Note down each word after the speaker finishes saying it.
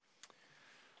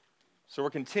So we're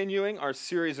continuing our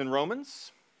series in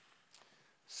Romans,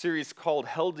 series called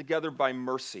Held Together by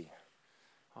Mercy.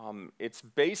 It's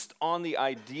based on the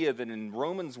idea that in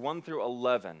Romans 1 through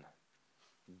 11,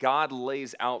 God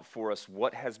lays out for us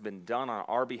what has been done on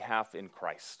our behalf in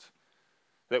Christ.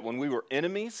 That when we were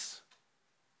enemies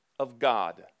of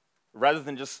God, rather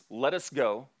than just let us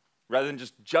go, rather than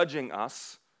just judging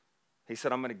us, he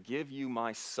said, I'm going to give you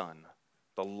my son,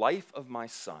 the life of my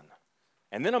son.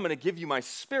 And then I'm going to give you my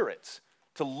spirit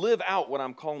to live out what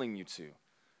I'm calling you to.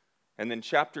 And then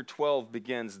chapter 12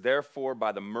 begins, therefore,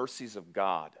 by the mercies of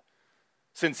God.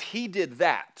 Since he did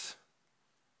that,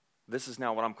 this is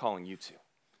now what I'm calling you to.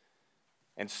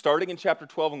 And starting in chapter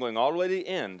 12 and going all the way to the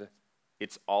end,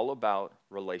 it's all about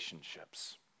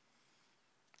relationships.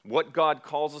 What God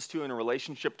calls us to in a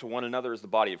relationship to one another is the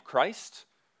body of Christ,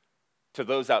 to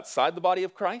those outside the body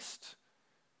of Christ.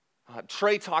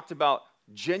 Trey talked about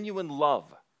genuine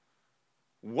love,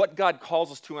 what God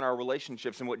calls us to in our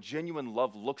relationships and what genuine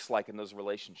love looks like in those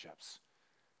relationships.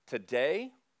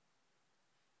 Today,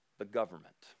 the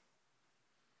government.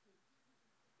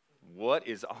 What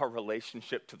is our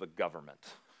relationship to the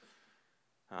government?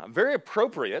 Very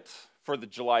appropriate for the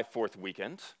July 4th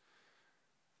weekend,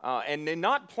 and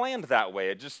not planned that way.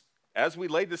 It just, as we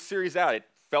laid this series out, it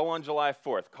fell on July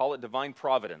 4th. Call it divine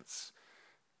providence.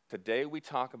 Today we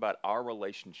talk about our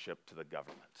relationship to the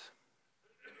government.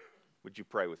 Would you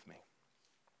pray with me?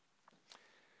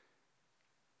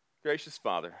 Gracious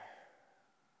Father,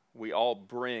 we all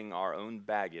bring our own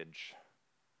baggage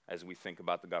as we think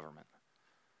about the government.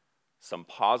 Some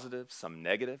positive, some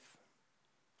negative,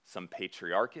 some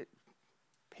patriotic,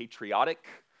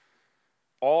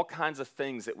 all kinds of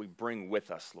things that we bring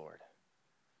with us, Lord.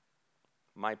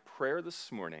 My prayer this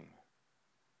morning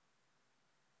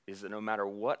is that no matter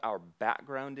what our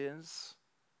background is,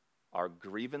 our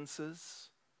grievances,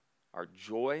 our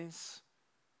joys,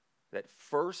 that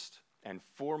first and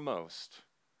foremost,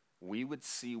 we would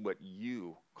see what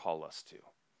you call us to.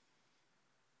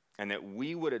 And that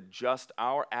we would adjust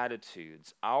our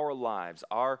attitudes, our lives,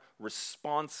 our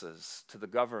responses to the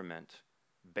government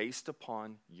based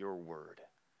upon your word.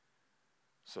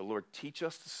 So Lord, teach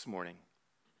us this morning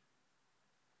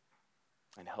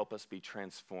and help us be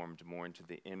transformed more into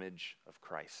the image of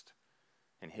Christ.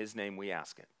 In his name we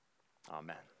ask it.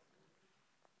 Amen.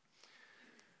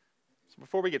 So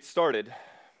before we get started,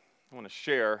 I want to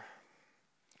share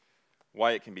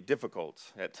why it can be difficult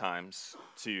at times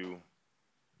to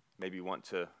maybe want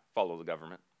to follow the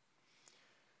government.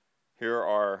 Here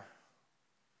are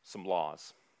some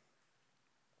laws.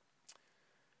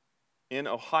 In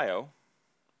Ohio,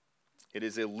 it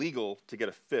is illegal to get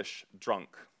a fish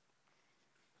drunk.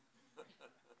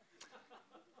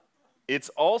 It's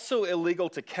also illegal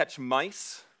to catch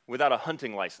mice without a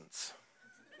hunting license.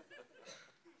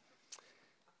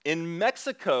 In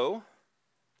Mexico,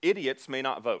 idiots may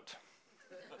not vote.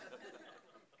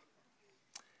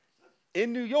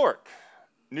 In New York,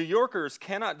 New Yorkers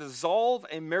cannot dissolve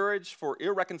a marriage for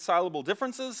irreconcilable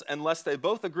differences unless they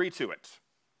both agree to it.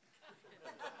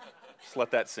 Just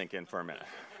let that sink in for a minute.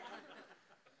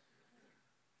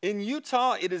 In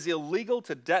Utah, it is illegal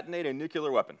to detonate a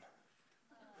nuclear weapon.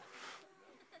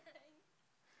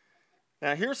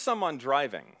 Now, here's someone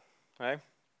driving. Okay?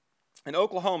 In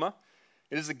Oklahoma,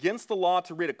 it is against the law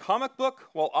to read a comic book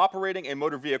while operating a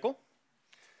motor vehicle.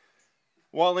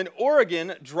 While in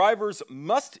Oregon, drivers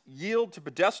must yield to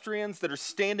pedestrians that are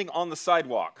standing on the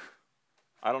sidewalk.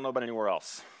 I don't know about anywhere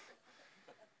else.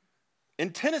 In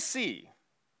Tennessee,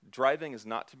 driving is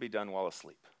not to be done while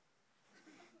asleep.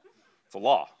 It's a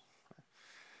law.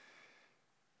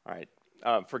 All right,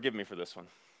 forgive me for this one.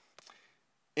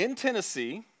 In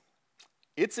Tennessee,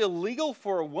 it's illegal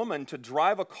for a woman to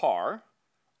drive a car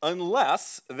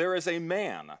unless there is a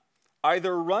man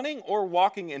either running or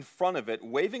walking in front of it,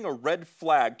 waving a red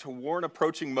flag to warn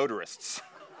approaching motorists.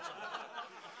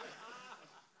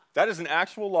 That is an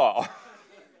actual law.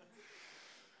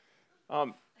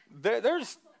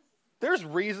 There's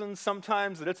reasons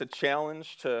sometimes that it's a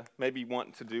challenge to maybe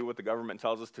want to do what the government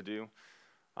tells us to do.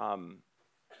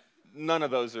 None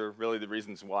of those are really the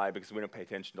reasons why, because we don't pay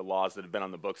attention to laws that have been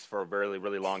on the books for a really,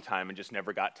 really long time and just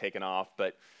never got taken off.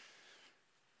 But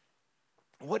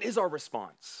what is our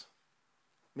response?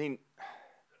 I mean,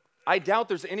 I doubt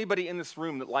there's anybody in this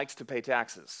room that likes to pay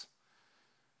taxes.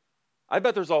 I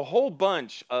bet there's a whole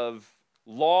bunch of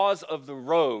laws of the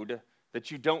road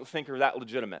that you don't think are that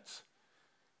legitimate.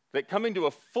 That coming to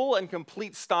a full and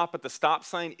complete stop at the stop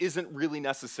sign isn't really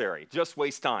necessary, just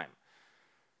waste time.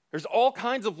 There's all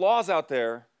kinds of laws out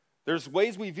there. There's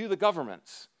ways we view the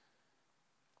government.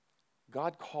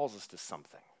 God calls us to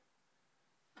something.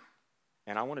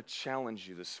 And I want to challenge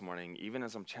you this morning, even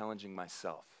as I'm challenging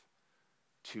myself,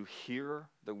 to hear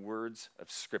the words of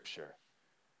Scripture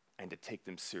and to take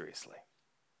them seriously.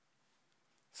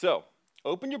 So,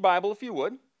 open your Bible, if you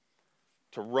would,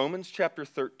 to Romans chapter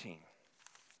 13.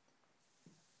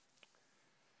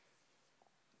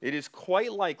 It is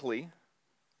quite likely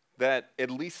that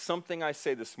at least something I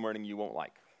say this morning you won't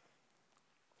like.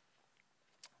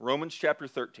 Romans chapter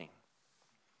 13.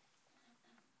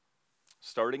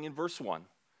 Starting in verse 1,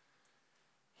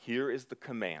 here is the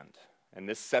command, and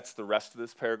this sets the rest of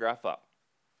this paragraph up.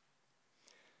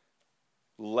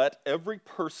 Let every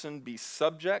person be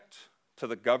subject to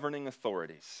the governing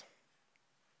authorities.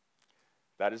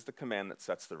 That is the command that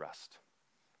sets the rest.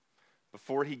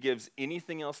 Before he gives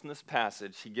anything else in this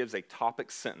passage, he gives a topic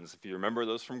sentence, if you remember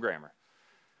those from grammar.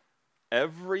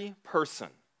 Every person,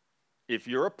 if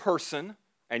you're a person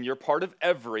and you're part of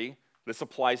every, this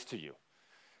applies to you.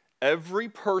 Every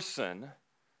person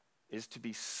is to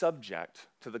be subject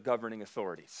to the governing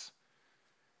authorities.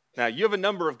 Now, you have a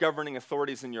number of governing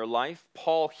authorities in your life.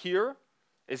 Paul here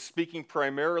is speaking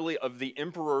primarily of the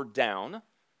emperor down,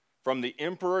 from the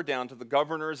emperor down to the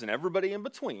governors and everybody in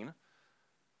between.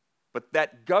 But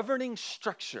that governing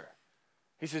structure,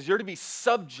 he says, you're to be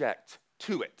subject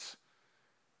to it.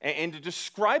 And to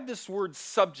describe this word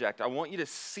subject, I want you to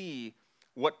see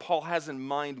what Paul has in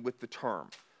mind with the term.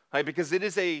 Right? Because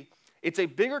it's a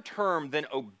bigger term than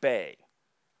obey.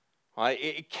 Right?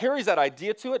 It carries that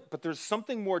idea to it, but there's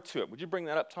something more to it. Would you bring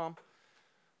that up, Tom?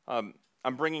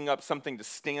 I'm bringing up something to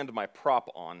stand my prop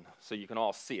on so you can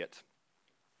all see it.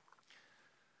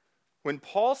 When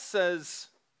Paul says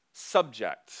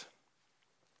subject,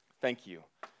 thank you,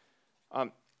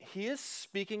 he is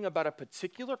speaking about a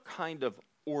particular kind of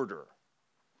order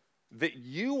that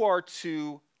you are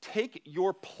to take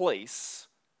your place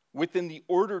within the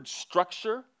ordered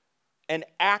structure and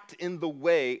act in the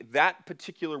way that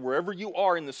particular, wherever you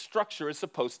are in the structure, is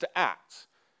supposed to act.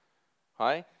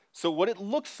 Right? So what it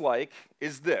looks like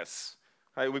is this.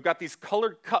 Right? We've got these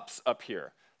colored cups up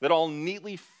here that all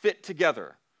neatly fit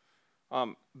together.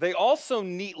 They also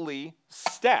neatly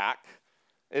stack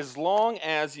as long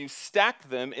as you stack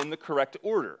them in the correct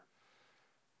order.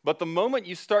 But the moment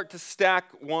you start to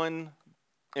stack one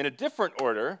in a different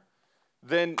order,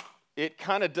 then it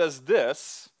kind of does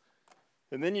this,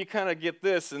 and then you kind of get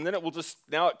this, and then it will just,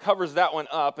 now it covers that one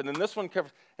up, and then this one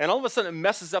covers, and all of a sudden it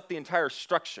messes up the entire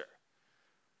structure.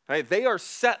 Right? They are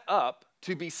set up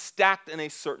to be stacked in a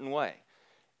certain way.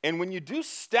 And when you do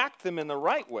stack them in the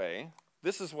right way,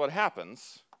 this is what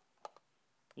happens.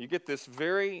 You get this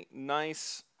very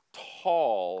nice,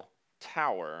 tall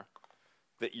tower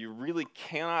that you really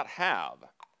cannot have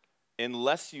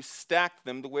unless you stack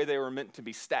them the way they were meant to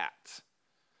be stacked.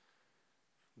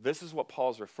 This is what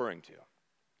Paul's referring to.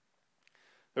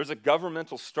 There's a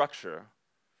governmental structure,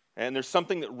 and there's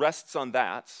something that rests on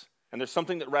that, and there's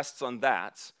something that rests on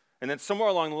that, and then somewhere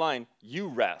along the line, you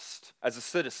rest as a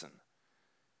citizen.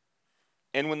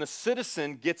 And when the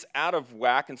citizen gets out of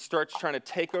whack and starts trying to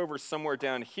take over somewhere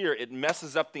down here, it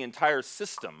messes up the entire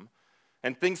system,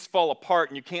 and things fall apart,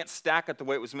 and you can't stack it the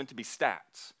way it was meant to be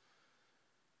stacked.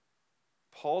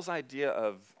 Paul's idea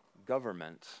of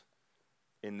government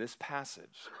in this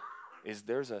passage is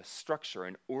there's a structure,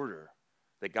 an order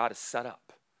that God has set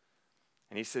up.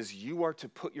 And he says you are to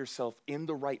put yourself in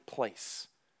the right place.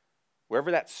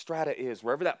 Wherever that strata is,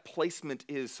 wherever that placement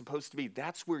is supposed to be,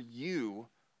 that's where you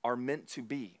are meant to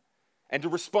be. And to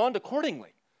respond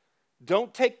accordingly.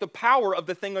 Don't take the power of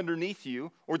the thing underneath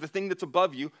you or the thing that's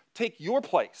above you. Take your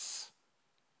place.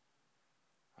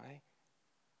 Right?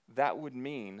 That would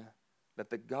mean that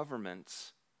the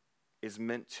government is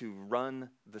meant to run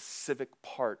the civic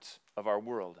part of our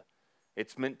world.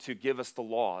 It's meant to give us the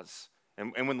laws.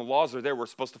 And when the laws are there, we're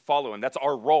supposed to follow, and that's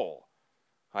our role.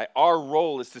 Right? Our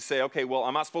role is to say, okay, well,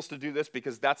 I'm not supposed to do this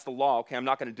because that's the law. Okay, I'm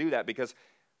not going to do that because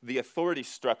the authority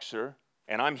structure,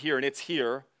 and I'm here and it's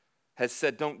here, has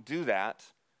said don't do that.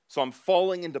 So I'm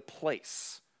falling into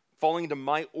place, falling into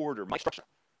my order, my structure.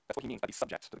 That's what he means by be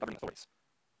subject to the governing authorities.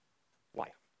 Why?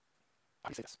 Why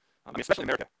do you say this? Especially in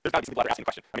America, there's got to be some people out there asking the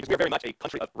question. Because we're very much a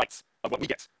country of rights, of what we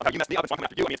get. Of how you messed me up, so I'm coming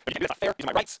after you. You can't do that's not fair. These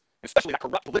are my rights. And especially that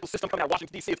corrupt political system coming out of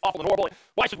Washington, D.C. It's awful and horrible.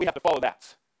 Why should we have to follow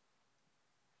that?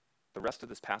 The rest of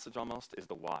this passage almost is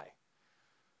the why.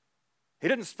 He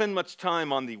didn't spend much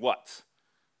time on the what.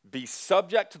 Be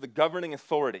subject to the governing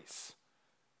authorities.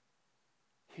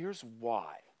 Here's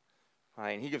why. All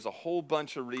right, and he gives a whole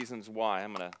bunch of reasons why.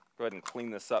 I'm going to go ahead and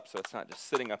clean this up so it's not just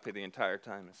sitting up here the entire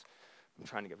time as I'm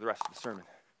trying to give the rest of the sermon.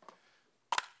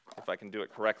 If I can do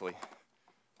it correctly.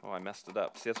 Oh, I messed it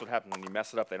up. See, that's what happens when you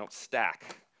mess it up. They don't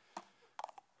stack.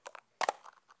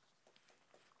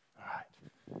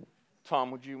 Tom,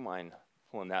 would you mind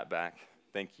pulling that back?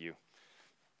 Thank you.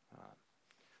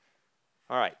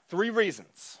 All right, 3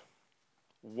 reasons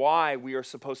why we are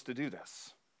supposed to do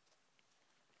this.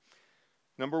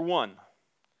 Number 1,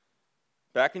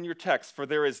 back in your text, for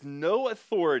there is no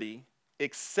authority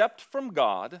except from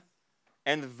God,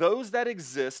 and those that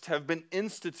exist have been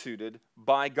instituted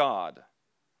by God.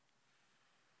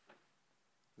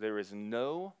 There is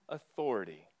no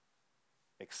authority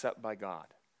except by God.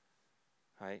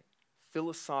 Right?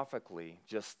 Philosophically,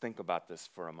 just think about this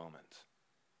for a moment.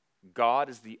 God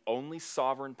is the only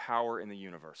sovereign power in the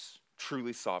universe,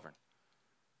 truly sovereign.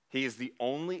 He is the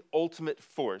only ultimate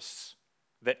force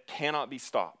that cannot be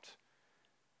stopped.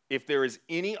 If there is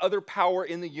any other power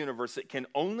in the universe, it can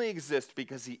only exist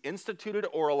because he instituted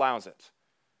or allows it,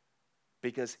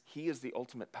 because he is the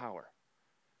ultimate power.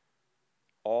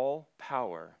 All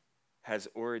power has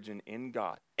origin in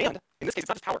God. And in this case, it's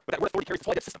not just power, but that word authority carries the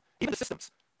whole idea of system. Even the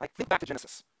systems. Like, think back to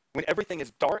Genesis, when everything is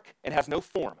dark and has no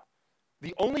form.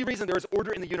 The only reason there is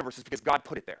order in the universe is because God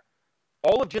put it there.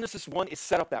 All of Genesis 1 is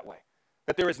set up that way,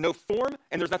 that there is no form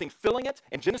and there's nothing filling it,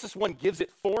 and Genesis 1 gives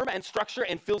it form and structure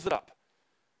and fills it up.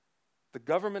 The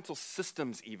governmental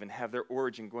systems even have their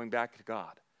origin going back to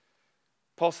God.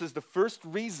 Paul says the first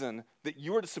reason that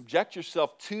you are to subject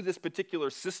yourself to this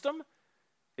particular system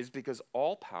is because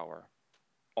all power,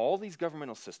 all these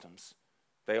governmental systems,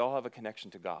 they all have a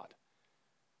connection to God.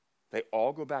 They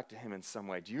all go back to him in some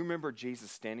way. Do you remember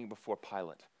Jesus standing before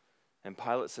Pilate? And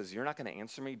Pilate says, "You're not going to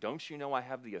answer me? Don't you know I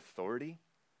have the authority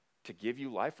to give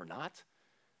you life or not?"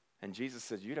 And Jesus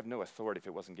says, "You'd have no authority if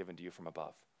it wasn't given to you from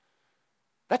above."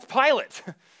 That's Pilate.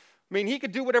 I mean, he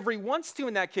could do whatever he wants to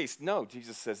in that case. No,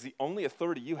 Jesus says, the only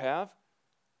authority you have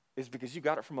is because you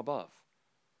got it from above.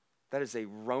 That is a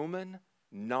Roman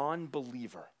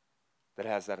non-believer that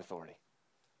has that authority.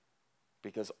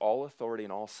 Because all authority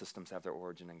and all systems have their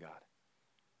origin in God.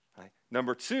 Right?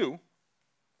 Number 2,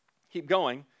 keep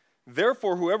going.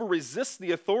 Therefore, whoever resists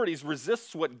the authorities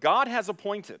resists what God has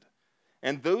appointed,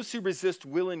 and those who resist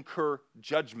will incur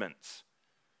judgment.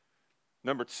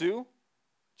 Number 2,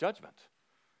 judgment.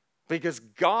 Because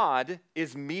God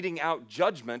is meting out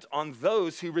judgment on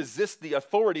those who resist the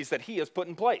authorities that he has put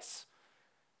in place.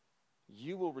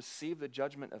 You will receive the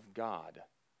judgment of God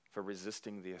for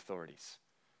resisting the authorities.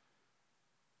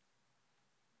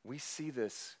 We see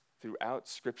this throughout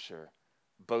Scripture,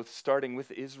 both starting with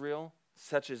Israel,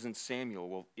 such as in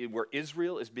Samuel, where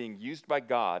Israel is being used by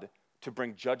God to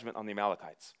bring judgment on the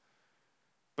Amalekites.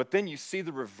 But then you see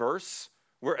the reverse,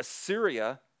 where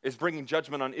Assyria is bringing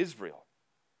judgment on Israel,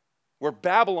 where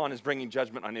Babylon is bringing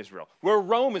judgment on Israel, where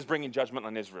Rome is bringing judgment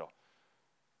on Israel.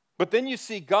 But then you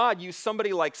see God use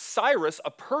somebody like Cyrus, a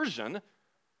Persian,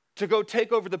 to go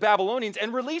take over the Babylonians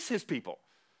and release his people.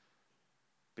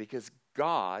 Because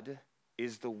God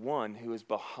is the one who is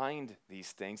behind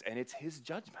these things, and it's his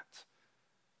judgment.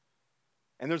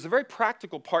 And there's a very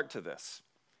practical part to this.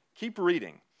 Keep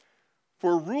reading.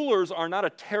 For rulers are not a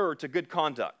terror to good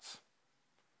conduct,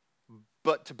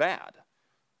 but to bad.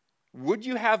 Would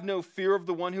you have no fear of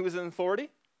the one who is in authority?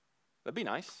 That'd be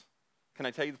nice. Can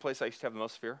I tell you the place I used to have the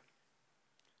most fear?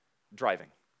 Driving.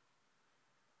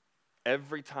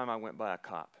 Every time I went by a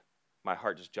cop, my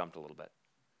heart just jumped a little bit.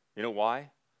 You know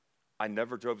why? I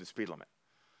never drove the speed limit.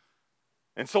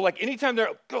 And so like anytime they're,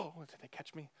 oh, did they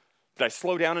catch me? Did I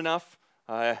slow down enough?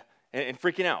 And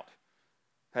freaking out.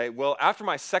 Hey, well, after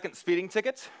my second speeding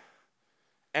ticket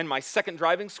and my second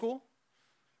driving school,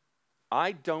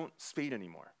 I don't speed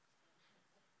anymore.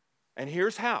 And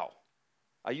here's how.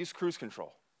 I use cruise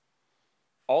control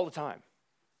all the time.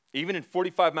 Even in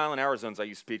 45-mile-an-hour zones, I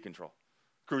use speed control,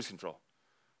 cruise control,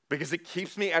 because it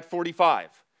keeps me at 45.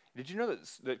 Did you know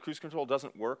that cruise control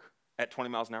doesn't work at 20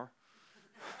 miles an hour?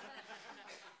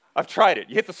 I've tried it.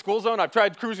 You hit the school zone, I've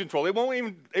tried cruise control. It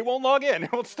won't log in,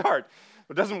 it won't start.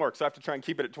 It doesn't work, so I have to try and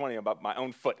keep it at 20 about my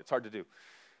own foot. It's hard to do.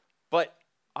 But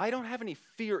I don't have any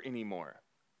fear anymore.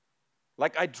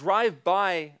 Like I drive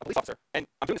by a police officer, and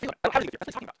I'm doing this feeling. I don't have any fear. That's what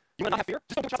he's talking about. You want to not have fear?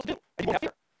 Just don't do what you're supposed to do, and you won't have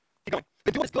fear. Keep going.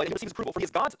 The doing is good, and he receives approval, for he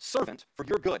is God's servant for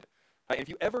your good. And if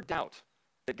you ever doubt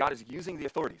that God is using the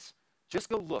authorities, just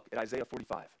go look at Isaiah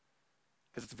 45,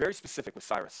 because it's very specific with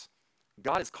Cyrus.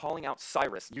 God is calling out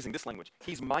Cyrus using this language.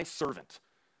 He's my servant.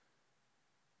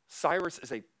 Cyrus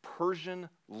is a Persian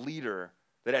leader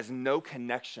that has no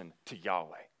connection to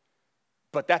Yahweh.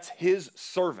 But that's his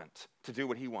servant to do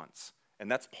what he wants.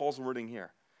 And that's Paul's wording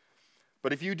here.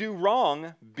 But if you do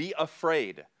wrong, be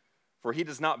afraid, for he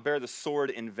does not bear the sword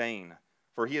in vain.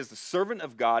 For he is the servant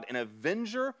of God, an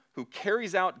avenger who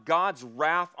carries out God's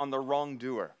wrath on the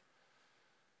wrongdoer.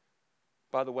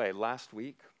 By the way, last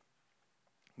week,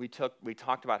 we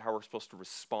talked about how we're supposed to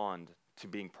respond to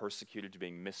being persecuted, to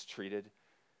being mistreated.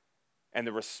 And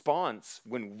the response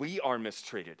when we are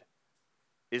mistreated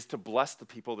is to bless the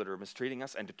people that are mistreating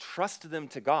us and to trust them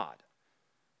to God,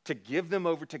 to give them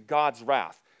over to God's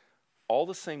wrath. All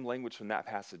the same language from that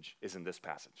passage is in this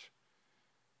passage.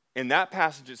 In that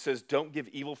passage it says, don't give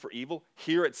evil for evil.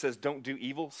 Here it says, don't do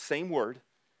evil. Same word.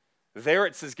 There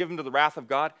it says, give them to the wrath of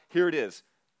God. Here it is,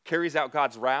 carries out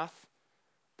God's wrath.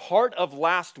 Part of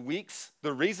last week's,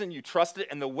 the reason you trust it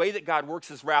and the way that God works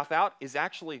his wrath out is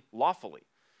actually lawfully.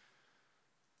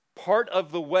 Part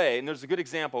of the way, and there's a good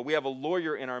example, we have a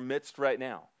lawyer in our midst right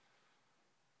now.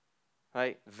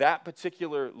 Right? That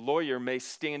particular lawyer may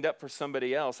stand up for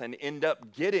somebody else and end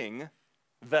up getting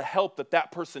the help that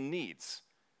that person needs.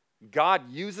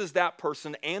 God uses that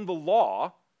person and the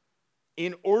law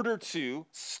in order to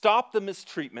stop the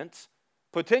mistreatment,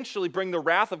 potentially bring the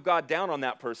wrath of God down on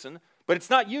that person, but it's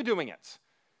not you doing it.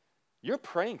 You're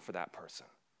praying for that person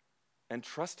and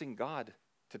trusting God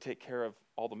to take care of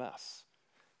all the mess.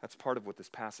 That's part of what this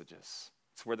passage is.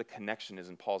 It's where the connection is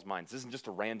in Paul's mind. This isn't just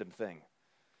a random thing.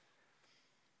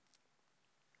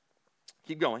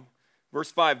 Keep going.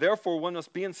 Verse 5, therefore one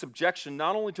must be in subjection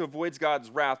not only to avoid God's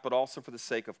wrath, but also for the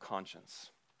sake of conscience.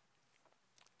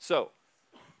 So,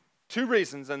 2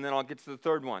 reasons, and then I'll get to the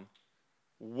third one.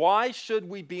 Why should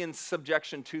we be in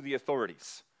subjection to the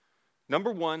authorities?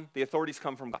 Number 1, the authorities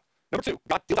come from God. Number 2,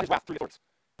 God deals out his wrath through the authorities.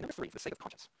 And number 3, for the sake of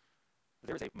conscience.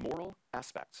 There is a moral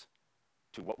aspect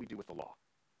to what we do with the law.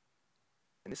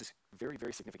 And this is very,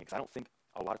 very significant because I don't think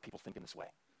a lot of people think in this way.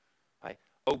 Right?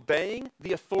 Obeying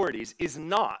the authorities is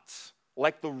not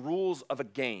like the rules of a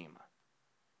game.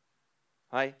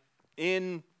 Right?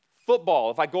 In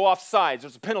football, if I go off sides,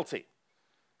 there's a penalty.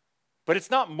 But it's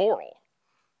not moral.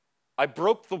 I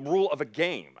broke the rule of a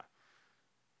game.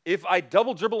 If I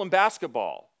double dribble in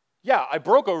basketball, yeah, I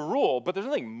broke a rule, but there's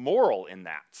nothing moral in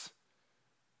that.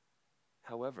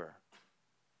 However,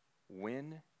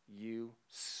 when you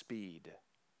speed,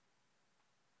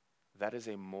 that is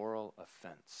a moral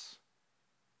offense.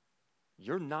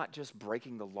 You're not just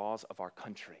breaking the laws of our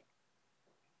country,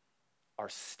 our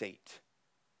state.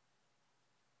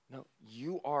 No,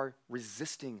 you are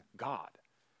resisting God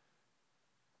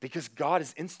because God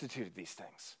has instituted these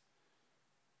things.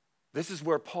 This is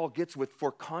where Paul gets with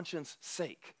for conscience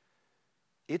sake.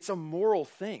 It's a moral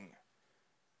thing.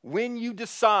 When you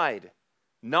decide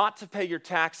not to pay your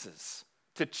taxes,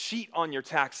 to cheat on your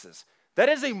taxes, that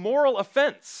is a moral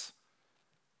offense.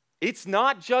 It's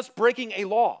not just breaking a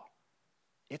law.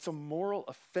 It's a moral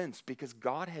offense because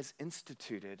God has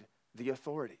instituted the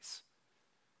authorities.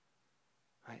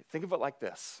 Right? Think of it like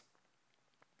this.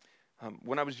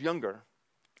 When I was younger,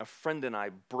 a friend and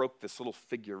I broke this little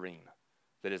figurine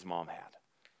that his mom had.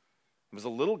 It was a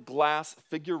little glass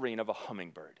figurine of a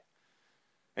hummingbird.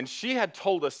 And she had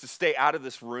told us to stay out of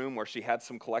this room where she had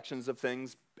some collections of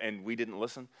things, and we didn't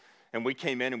listen. And we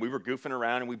came in, and we were goofing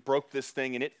around, and we broke this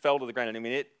thing, and it fell to the ground. I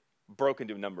mean, it broke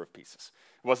into a number of pieces.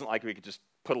 It wasn't like we could just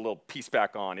put a little piece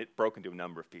back on. It broke into a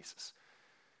number of pieces.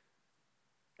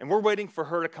 And we're waiting for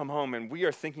her to come home, and we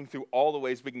are thinking through all the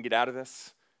ways we can get out of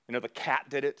this. You know, the cat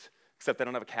did it, except they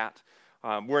don't have a cat.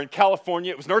 We're in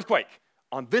California. It was an earthquake.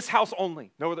 On this house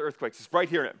only, no other earthquakes. It's right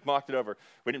here, and it knocked it over.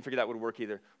 We didn't figure that would work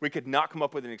either. We could not come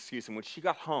up with an excuse. And when she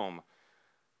got home,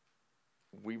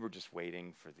 we were just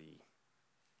waiting for the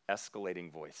escalating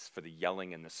voice, for the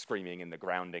yelling and the screaming and the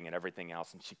grounding and everything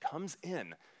else. And she comes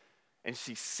in, and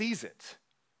she sees it,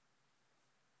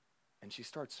 and she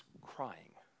starts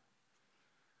crying.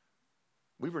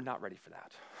 We were not ready for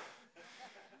that.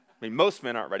 I mean, most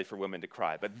men aren't ready for women to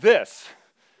cry, but this,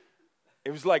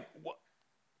 it was like, what?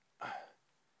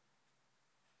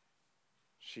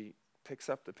 She picks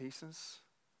up the pieces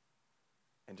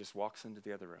and just walks into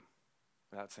the other room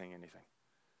without saying anything.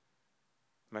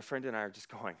 My friend and I are just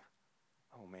going,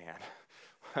 oh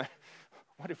man,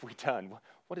 what have we done?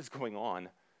 What is going on?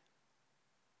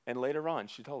 And later on,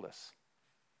 she told us,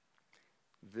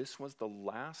 this was the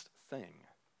last thing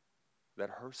that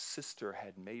her sister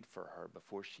had made for her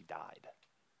before she died.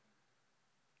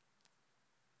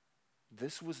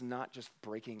 This was not just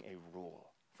breaking a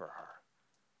rule for her.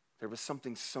 There was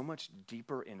something so much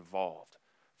deeper involved.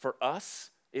 For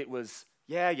us, it was,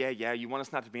 yeah, you want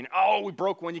us not to be in, oh, we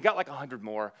broke one, you got like 100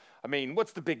 more. I mean,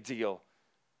 what's the big deal?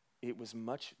 It was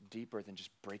much deeper than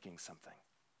just breaking something.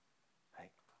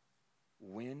 Right?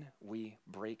 When we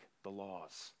break the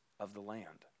laws of the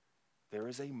land, there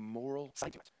is a moral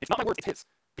side to it. It's not my words, it's his.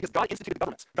 Because God instituted the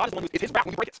governments. God is the one who, it's his wrath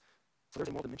when we break it. So there's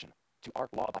a moral dimension to our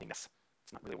law-abidingness.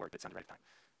 It's not really a word, but it sounded right at the time.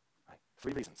 Right?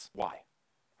 3 reasons why.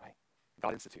 Right?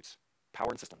 God institutes power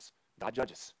and systems. God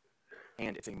judges.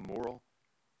 and it's a moral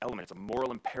element. It's a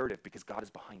moral imperative because God is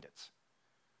behind it.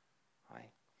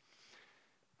 Right?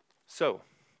 So,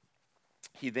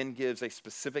 he then gives a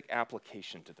specific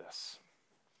application to this.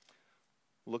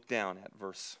 Look down at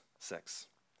verse 6.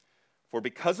 For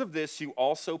because of this you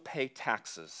also pay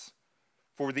taxes,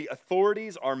 for the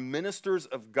authorities are ministers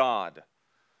of God.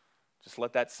 Just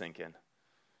let that sink in.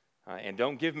 And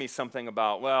don't give me something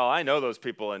about, well, I know those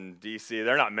people in D.C.,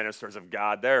 they're not ministers of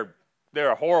God.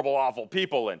 They're horrible, awful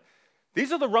people. And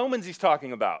these are the Romans he's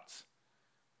talking about.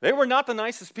 They were not the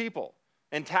nicest people.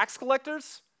 And tax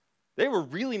collectors, they were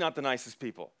really not the nicest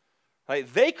people.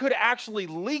 Right? They could actually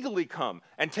legally come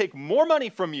and take more money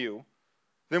from you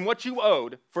than what you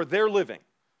owed for their living.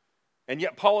 And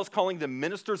yet Paul is calling them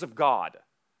ministers of God,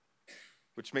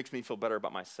 which makes me feel better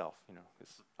about myself.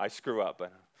 Because I screw up,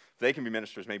 but if they can be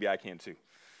ministers, maybe I can too.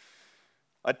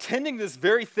 Attending this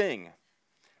very thing,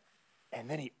 and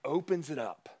then he opens it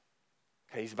up.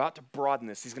 Okay, he's about to broaden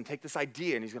this. He's going to take this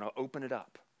idea and he's going to open it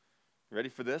up. You ready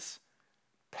for this?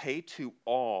 Pay to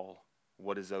all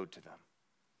what is owed to them.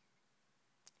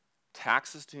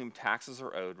 Taxes to whom taxes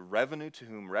are owed, revenue to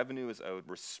whom revenue is owed,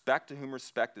 respect to whom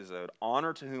respect is owed,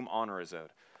 honor to whom honor is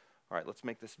owed. All right, let's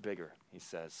make this bigger, he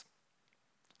says.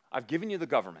 I've given you the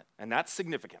government, and that's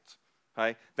significant.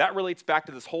 Okay? That relates back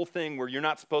to this whole thing where you're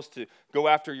not supposed to go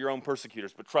after your own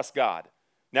persecutors, but trust God.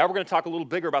 Now we're going to talk a little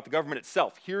bigger about the government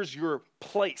itself. Here's your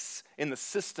place in the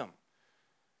system.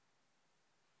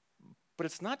 But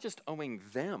it's not just owing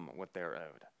them what they're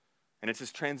owed. And it's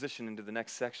this transition into the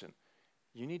next section.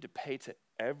 You need to pay to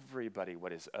everybody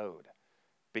what is owed.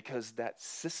 Because that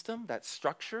system, that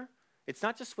structure, it's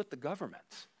not just with the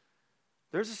government.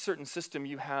 There's a certain system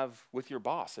you have with your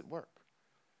boss at work.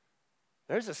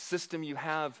 There's a system you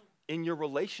have in your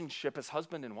relationship as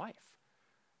husband and wife.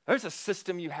 There's a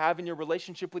system you have in your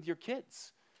relationship with your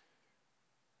kids.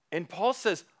 And Paul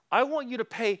says, I want you to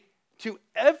pay to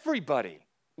everybody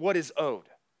what is owed.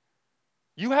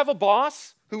 You have a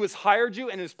boss who has hired you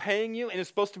and is paying you and is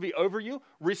supposed to be over you.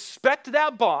 Respect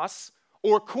that boss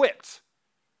or quit.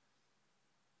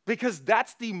 Because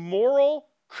that's the moral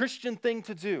Christian thing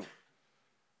to do.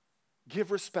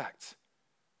 Give respect.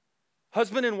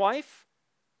 Husband and wife,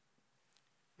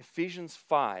 Ephesians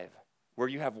 5, where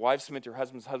you have wives submit to your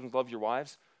husbands, husbands love your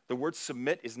wives, the word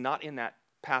submit is not in that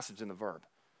passage in the verb.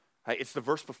 Right? It's the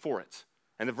verse before it.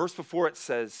 And the verse before it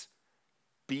says,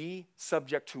 be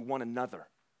subject to one another.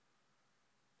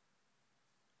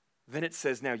 Then it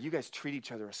says, now you guys treat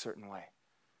each other a certain way.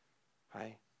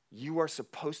 Right? You are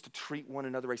supposed to treat one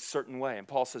another a certain way. And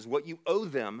Paul says, what you owe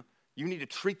them, you need to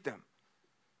treat them.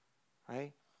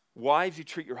 Right? Wives, you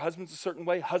treat your husbands a certain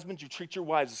way. Husbands, you treat your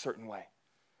wives a certain way.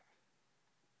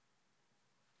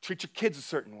 Treat your kids a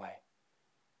certain way.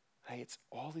 Hey, it's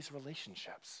all these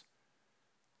relationships.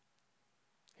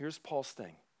 Here's Paul's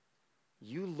thing.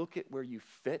 You look at where you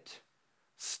fit.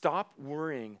 Stop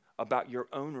worrying about your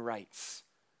own rights.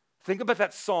 Think about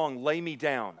that song, Lay Me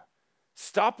Down.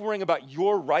 Stop worrying about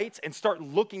your rights and start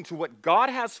looking to what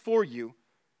God has for you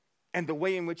and the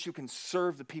way in which you can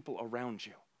serve the people around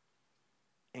you,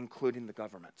 including the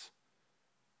government.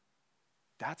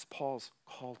 That's Paul's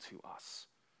call to us.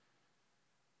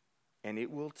 And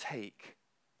it will take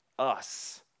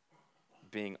us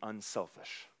being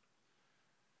unselfish.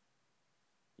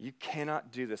 You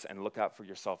cannot do this and look out for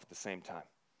yourself at the same time.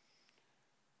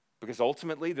 Because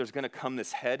ultimately, there's going to come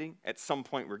this heading. At some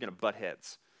point, we're going to butt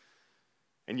heads.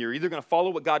 And you're either going to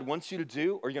follow what God wants you to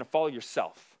do, or you're going to follow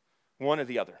yourself. One or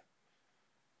the other.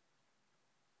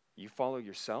 You follow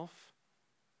yourself,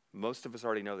 most of us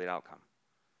already know the outcome.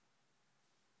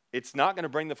 It's not going to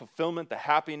bring the fulfillment, the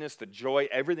happiness, the joy,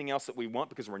 everything else that we want,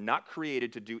 because we're not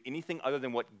created to do anything other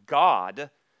than what God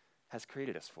has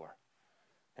created us for.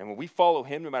 And when we follow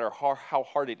him, no matter how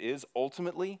hard it is,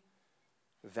 ultimately,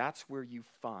 that's where you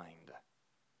find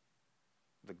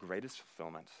the greatest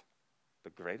fulfillment, the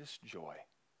greatest joy,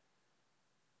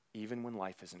 even when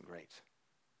life isn't great.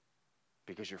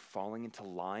 Because you're falling into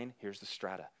line, here's the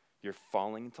strata, you're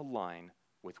falling into line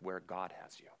with where God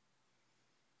has you.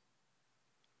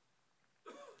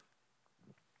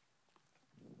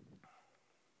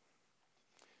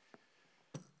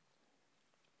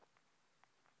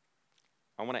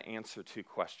 I want to answer two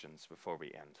questions before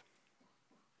we end.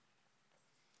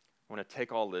 I want to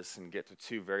take all this and get to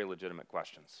two very legitimate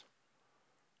questions.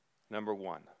 Number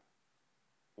one,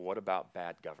 what about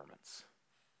bad governments?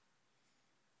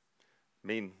 I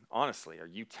mean, honestly, are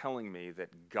you telling me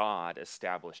that God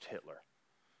established Hitler?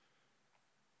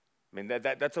 I mean,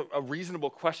 that's a reasonable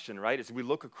question, right? As we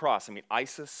look across, I mean,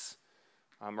 ISIS,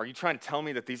 are you trying to tell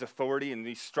me that these authority and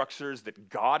these structures, that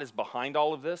God is behind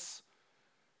all of this?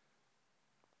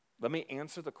 Let me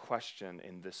answer the question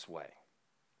in this way.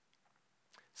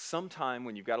 Sometime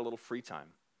when you've got a little free time,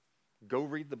 go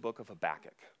read the book of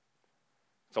Habakkuk.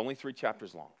 It's only 3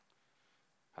 chapters long.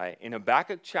 Right? In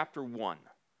Habakkuk chapter 1,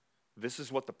 this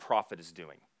is what the prophet is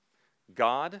doing.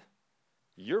 God,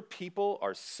 your people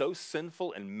are so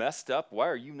sinful and messed up. Why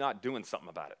are you not doing something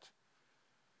about it?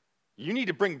 You need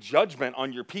to bring judgment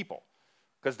on your people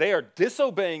because they are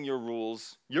disobeying your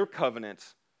rules, your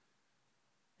covenant.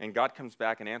 And God comes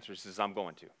back and answers, says, I'm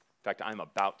going to. In fact, I'm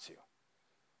about to.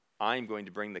 I'm going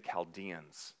to bring the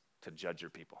Chaldeans to judge your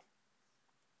people.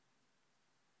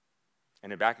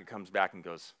 And Habakkuk comes back and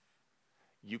goes,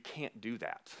 you can't do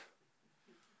that.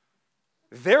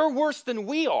 They're worse than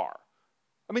we are.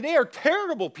 I mean, they are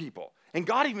terrible people. And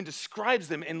God even describes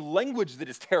them in language that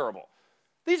is terrible.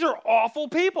 These are awful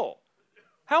people.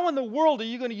 How in the world are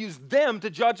you going to use them to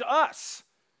judge us?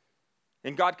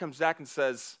 And God comes back and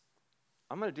says,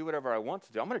 I'm going to do whatever I want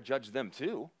to do. I'm going to judge them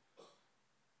too.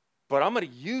 But I'm going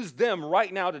to use them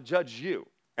right now to judge you.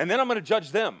 And then I'm going to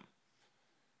judge them.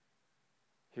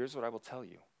 Here's what I will tell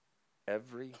you.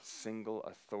 Every single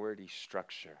authority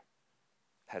structure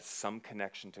has some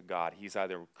connection to God. He's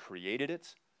either created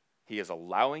it, he is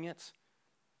allowing it,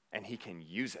 and he can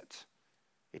use it.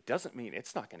 It doesn't mean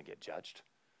it's not going to get judged.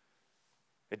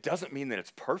 It doesn't mean that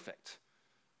it's perfect.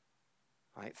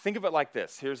 All right? Think of it like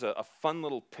this. Here's a fun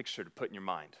little picture to put in your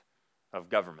mind of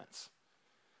governments.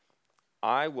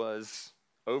 I was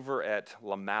over at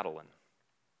La Madeleine,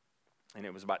 and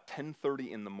it was about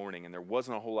 10:30 in the morning, and there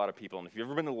wasn't a whole lot of people. And if you've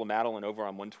ever been to La Madeleine over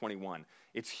on 121,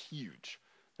 it's huge.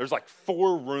 There's like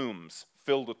 4 rooms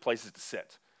filled with places to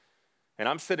sit. And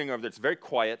I'm sitting over there. It's very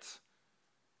quiet.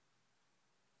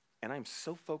 And I'm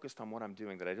so focused on what I'm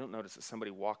doing that I don't notice that somebody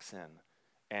walks in,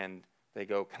 and they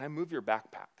go, can I move your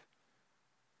backpack?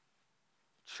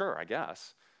 Sure, I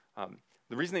guess.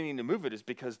 The reason they need to move it is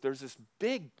because there's this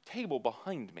big table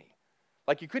behind me.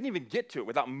 Like you couldn't even get to it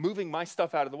without moving my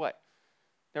stuff out of the way.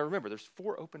 Now remember, there's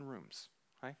 4 open rooms,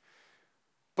 right?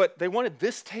 But they wanted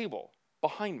this table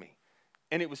behind me.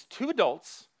 And it was 2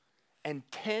 adults and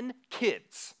 10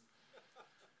 kids.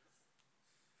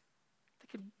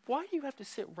 Thinking, why do you have to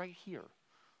sit right here?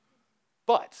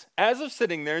 But as they're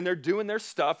sitting there and they're doing their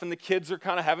stuff and the kids are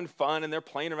kind of having fun and they're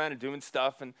playing around and doing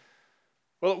stuff. And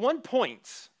well, at one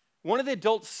point, one of the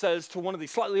adults says to one of the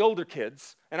slightly older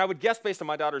kids, and I would guess based on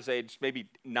my daughter's age, maybe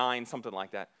 9, something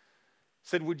like that,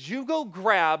 said, would you go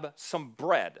grab some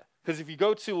bread? Because if you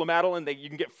go to La Madeleine, you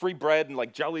can get free bread and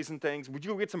like jellies and things. Would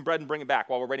you go get some bread and bring it back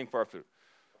while we're waiting for our food?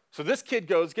 So this kid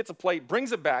goes, gets a plate,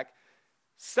 brings it back,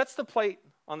 sets the plate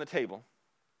on the table.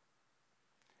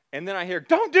 And then I hear,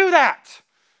 don't do that.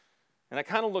 And I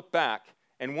kind of look back,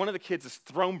 and one of the kids has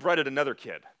thrown bread at another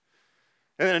kid.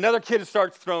 And then another kid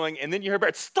starts throwing, and then you hear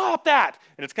Brad, stop that!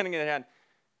 And it's kind of in hand.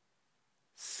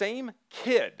 Same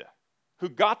kid who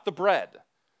got the bread.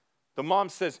 The mom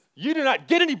says, you do not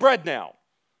get any bread now.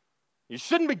 You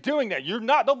shouldn't be doing that.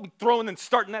 Don't be throwing and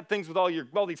starting that things with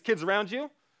all these kids around you.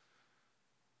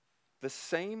 The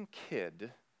same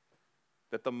kid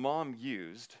that the mom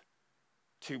used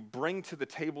to bring to the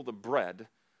table the bread,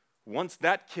 once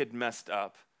that kid messed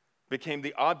up, became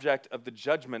the object of the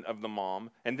judgment of the mom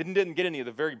and then didn't get any of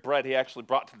the very bread he actually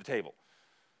brought to the table.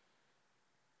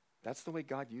 That's the way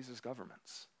God uses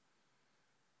governments,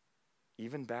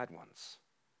 even bad ones.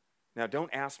 Now,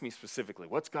 don't ask me specifically,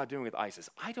 what's God doing with ISIS?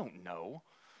 I don't know.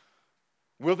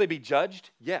 Will they be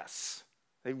judged? Yes,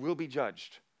 they will be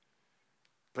judged.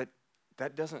 But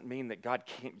that doesn't mean that God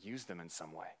can't use them in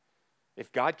some way.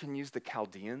 If God can use the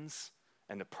Chaldeans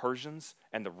and the Persians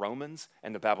and the Romans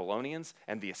and the Babylonians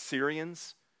and the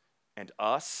Assyrians and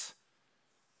us,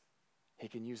 he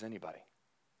can use anybody.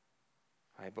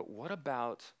 All right, but what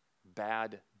about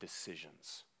bad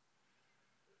decisions?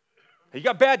 You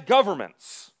got bad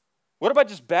governments. What about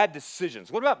just bad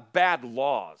decisions? What about bad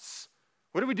laws?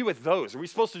 What do we do with those? Are we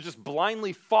supposed to just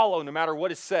blindly follow no matter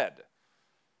what is said?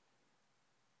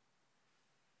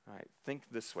 All right, think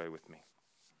this way with me.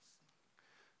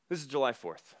 This is July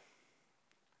 4th.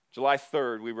 July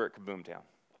 3rd, we were at Kaboom Town,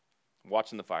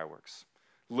 watching the fireworks,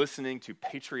 listening to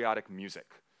patriotic music.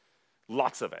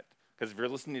 Lots of it. Because if you're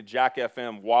listening to Jack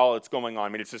FM while it's going on, I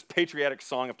mean, it's just patriotic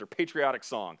song after patriotic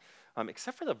song.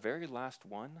 Except for the very last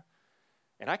one.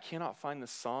 And I cannot find this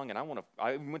song, and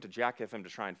I went to Jack FM to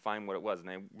try and find what it was, and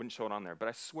they wouldn't show it on there. But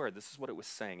I swear, this is what it was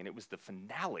saying, and it was the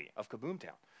finale of Kaboom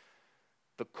Town.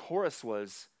 The chorus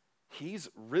was, "He's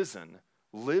risen,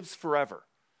 lives forever."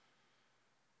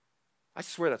 I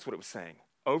swear that's what it was saying,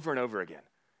 over and over again.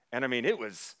 And I mean, it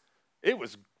was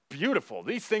beautiful.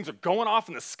 These things are going off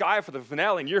in the sky for the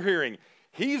finale, and you're hearing,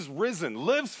 "He's risen,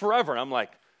 lives forever." And I'm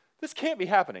like, This can't be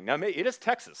happening. Now, it is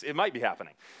Texas. It might be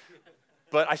happening.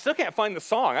 But I still can't find the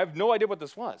song. I have no idea what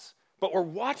this was. But we're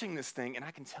watching this thing, and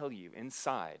I can tell you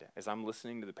inside, as I'm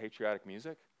listening to the patriotic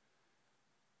music,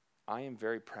 I am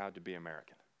very proud to be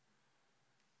American.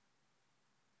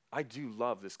 I do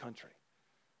love this country.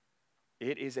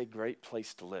 It is a great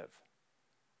place to live.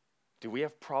 Do we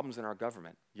have problems in our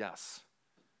government? Yes.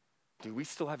 Do we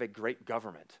still have a great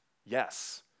government?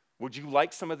 Yes. Would you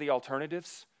like some of the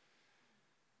alternatives?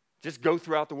 Just go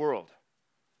throughout the world.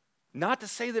 Not to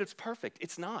say that it's perfect.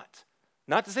 It's not.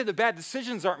 Not to say that bad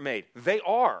decisions aren't made. They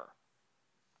are.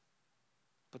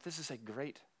 But this is a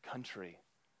great country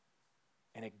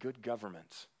and a good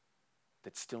government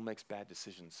that still makes bad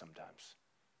decisions sometimes.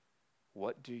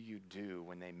 What do you do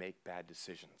when they make bad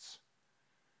decisions?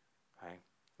 Okay?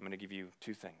 I'm going to give you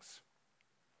two things.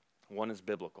 One is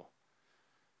biblical.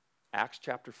 Acts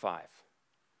chapter 5.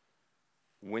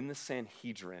 When the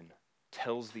Sanhedrin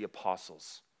tells the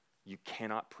apostles, you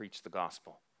cannot preach the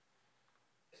gospel,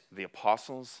 the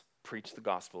apostles preach the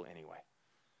gospel anyway.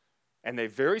 And they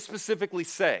very specifically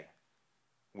say,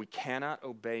 we cannot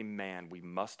obey man, we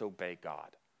must obey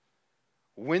God.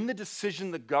 When the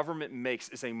decision the government makes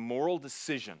is a moral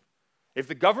decision, if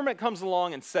the government comes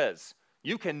along and says,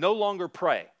 you can no longer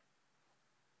pray,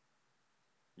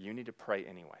 you need to pray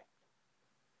anyway.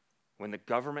 When the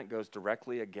government goes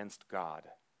directly against God,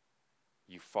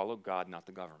 you follow God, not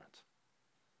the government.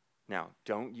 Now,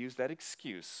 don't use that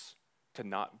excuse to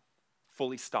not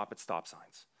fully stop at stop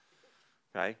signs.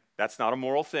 Okay? That's not a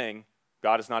moral thing.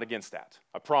 God is not against that.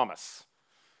 I promise.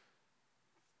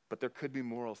 But there could be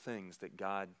moral things that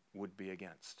God would be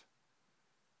against.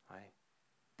 Right?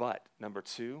 But, number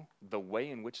two, the way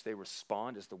in which they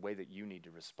respond is the way that you need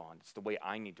to respond. It's the way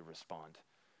I need to respond.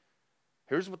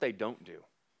 Here's what they don't do.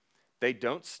 They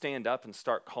don't stand up and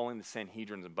start calling the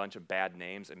Sanhedrin a bunch of bad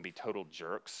names and be total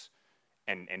jerks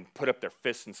and put up their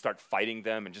fists and start fighting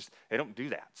them they don't do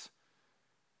that.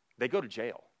 They go to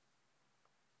jail.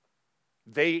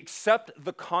 They accept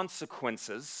the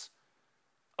consequences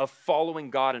of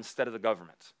following God instead of the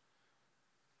government.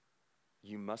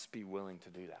 You must be willing to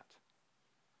do that.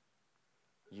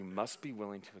 You must be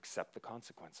willing to accept the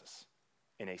consequences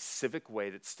in a civic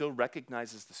way that still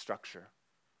recognizes the structure,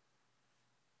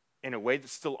 in a way that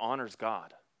still honors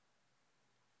God,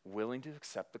 willing to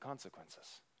accept the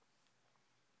consequences.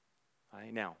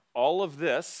 Right? Now, all of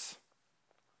this,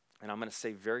 and I'm going to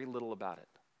say very little about it.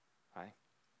 Right?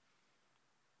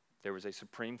 There was a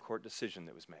Supreme Court decision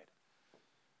that was made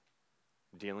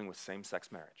dealing with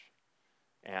same-sex marriage.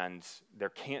 And there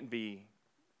can't be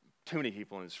too many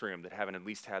people in this room that haven't at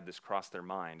least had this cross their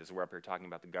mind as we're up here talking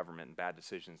about the government and bad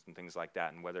decisions and things like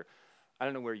that, and whether, I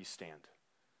don't know where you stand.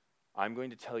 I'm going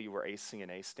to tell you where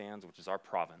ACNA stands, which is our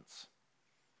province.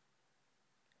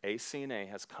 ACNA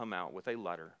has come out with a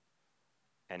letter,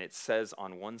 and it says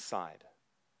on one side,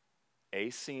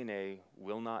 ACNA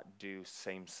will not do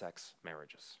same-sex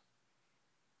marriages.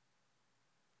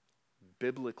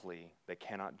 Biblically, they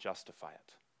cannot justify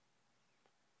it.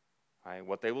 Right?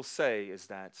 What they will say is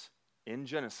that in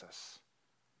Genesis,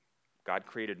 God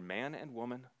created man and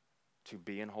woman to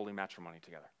be in holy matrimony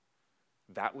together.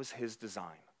 That was his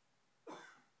design.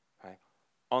 Right?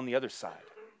 On the other side,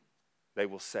 they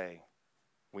will say,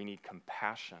 we need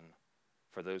compassion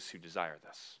for those who desire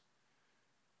this.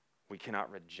 We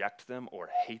cannot reject them or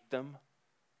hate them.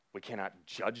 We cannot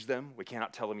judge them. We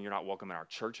cannot tell them you're not welcome in our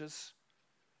churches.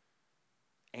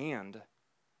 And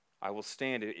I will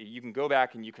stand, you can go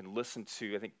back and you can listen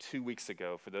to, I think 2 weeks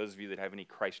ago, for those of you that have any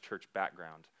Christ Church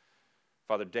background,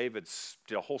 Father David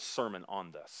did a whole sermon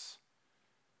on this.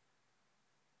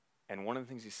 And one of the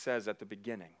things he says at the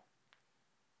beginning,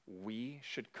 we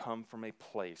should come from a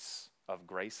place of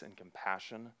grace and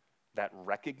compassion that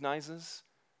recognizes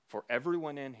for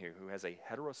everyone in here who has a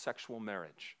heterosexual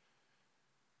marriage,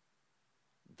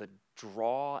 the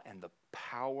draw and the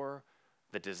power,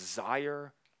 the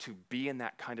desire to be in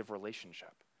that kind of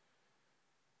relationship.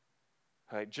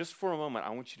 Right, just for a moment,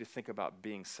 I want you to think about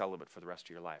being celibate for the rest of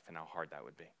your life and how hard that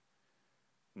would be.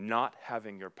 Not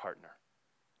having your partner,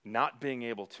 not being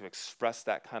able to express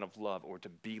that kind of love or to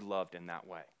be loved in that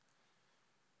way.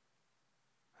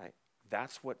 Right?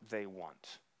 That's what they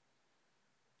want.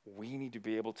 We need to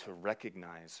be able to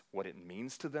recognize what it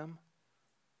means to them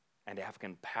and to have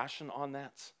compassion on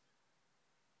that.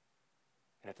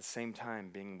 And at the same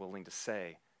time, being willing to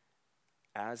say,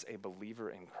 as a believer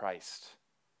in Christ,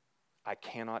 I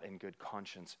cannot in good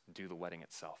conscience do the wedding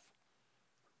itself.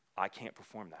 I can't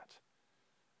perform that.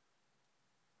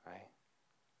 Right?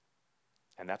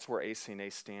 And that's where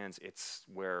ACNA stands. It's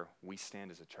where we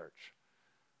stand as a church.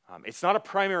 It's not a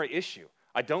primary issue.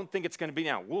 I don't think it's going to be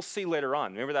now. We'll see later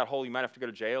on. Remember that whole you might have to go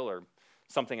to jail or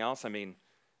something else? I mean,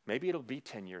 maybe it'll be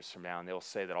 10 years from now, and they'll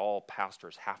say that all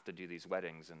pastors have to do these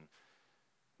weddings, and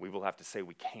we will have to say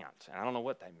we can't. And I don't know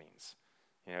what that means.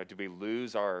 You know, do we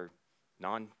lose our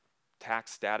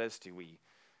non-tax status? Do we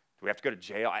have to go to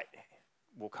jail?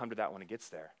 We'll come to that when it gets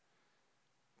there.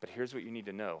 But here's what you need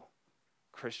to know.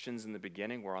 Christians in the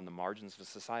beginning were on the margins of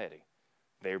society.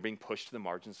 They are being pushed to the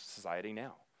margins of society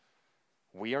now.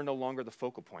 We are no longer the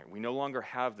focal point. We no longer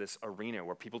have this arena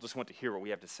where people just want to hear what we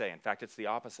have to say. In fact, it's the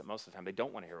opposite most of the time. They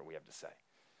don't want to hear what we have to say.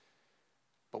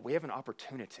 But we have an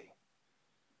opportunity.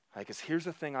 Because here's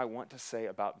the thing I want to say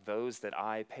about those that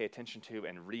I pay attention to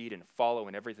and read and follow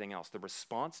and everything else. The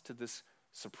response to this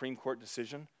Supreme Court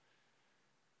decision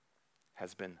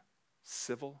has been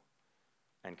civil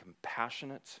and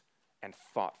compassionate and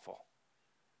thoughtful.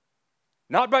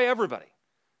 Not by everybody.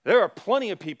 There are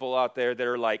plenty of people out there that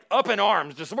are like up in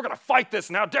arms, just we're going to fight this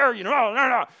now, dare you,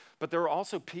 no. But there are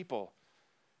also people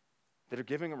that are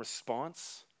giving a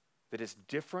response that is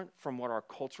different from what our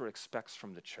culture expects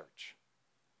from the church.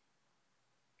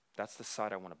 That's the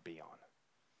side I want to be on.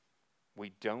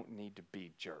 We don't need to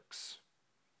be jerks.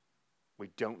 We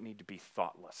don't need to be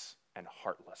thoughtless and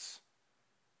heartless.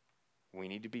 We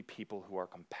need to be people who are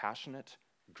compassionate,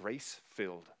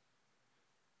 grace-filled,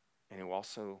 and who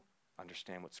also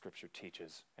understand what Scripture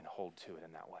teaches and hold to it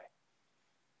in that way.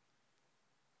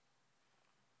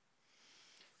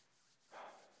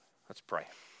 Let's pray.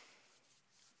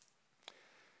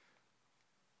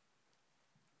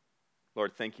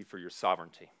 Lord, thank you for your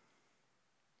sovereignty.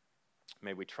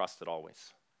 May we trust it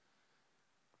always.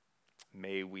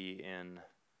 May we in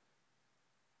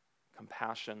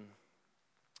compassion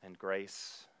and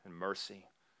grace and mercy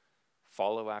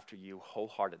follow after you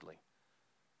wholeheartedly,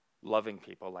 loving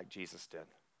people like Jesus did.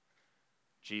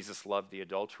 Jesus loved the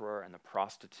adulterer and the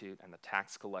prostitute and the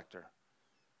tax collector.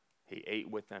 He ate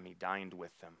with them. He dined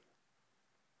with them.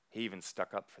 He even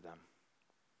stuck up for them.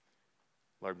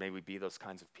 Lord, may we be those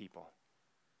kinds of people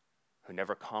who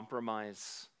never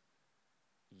compromise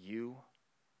you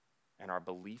and our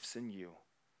beliefs in you,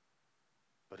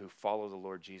 but who follow the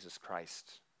Lord Jesus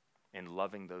Christ in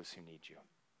loving those who need you.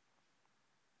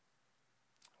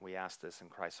 We ask this in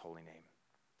Christ's holy name.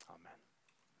 Amen.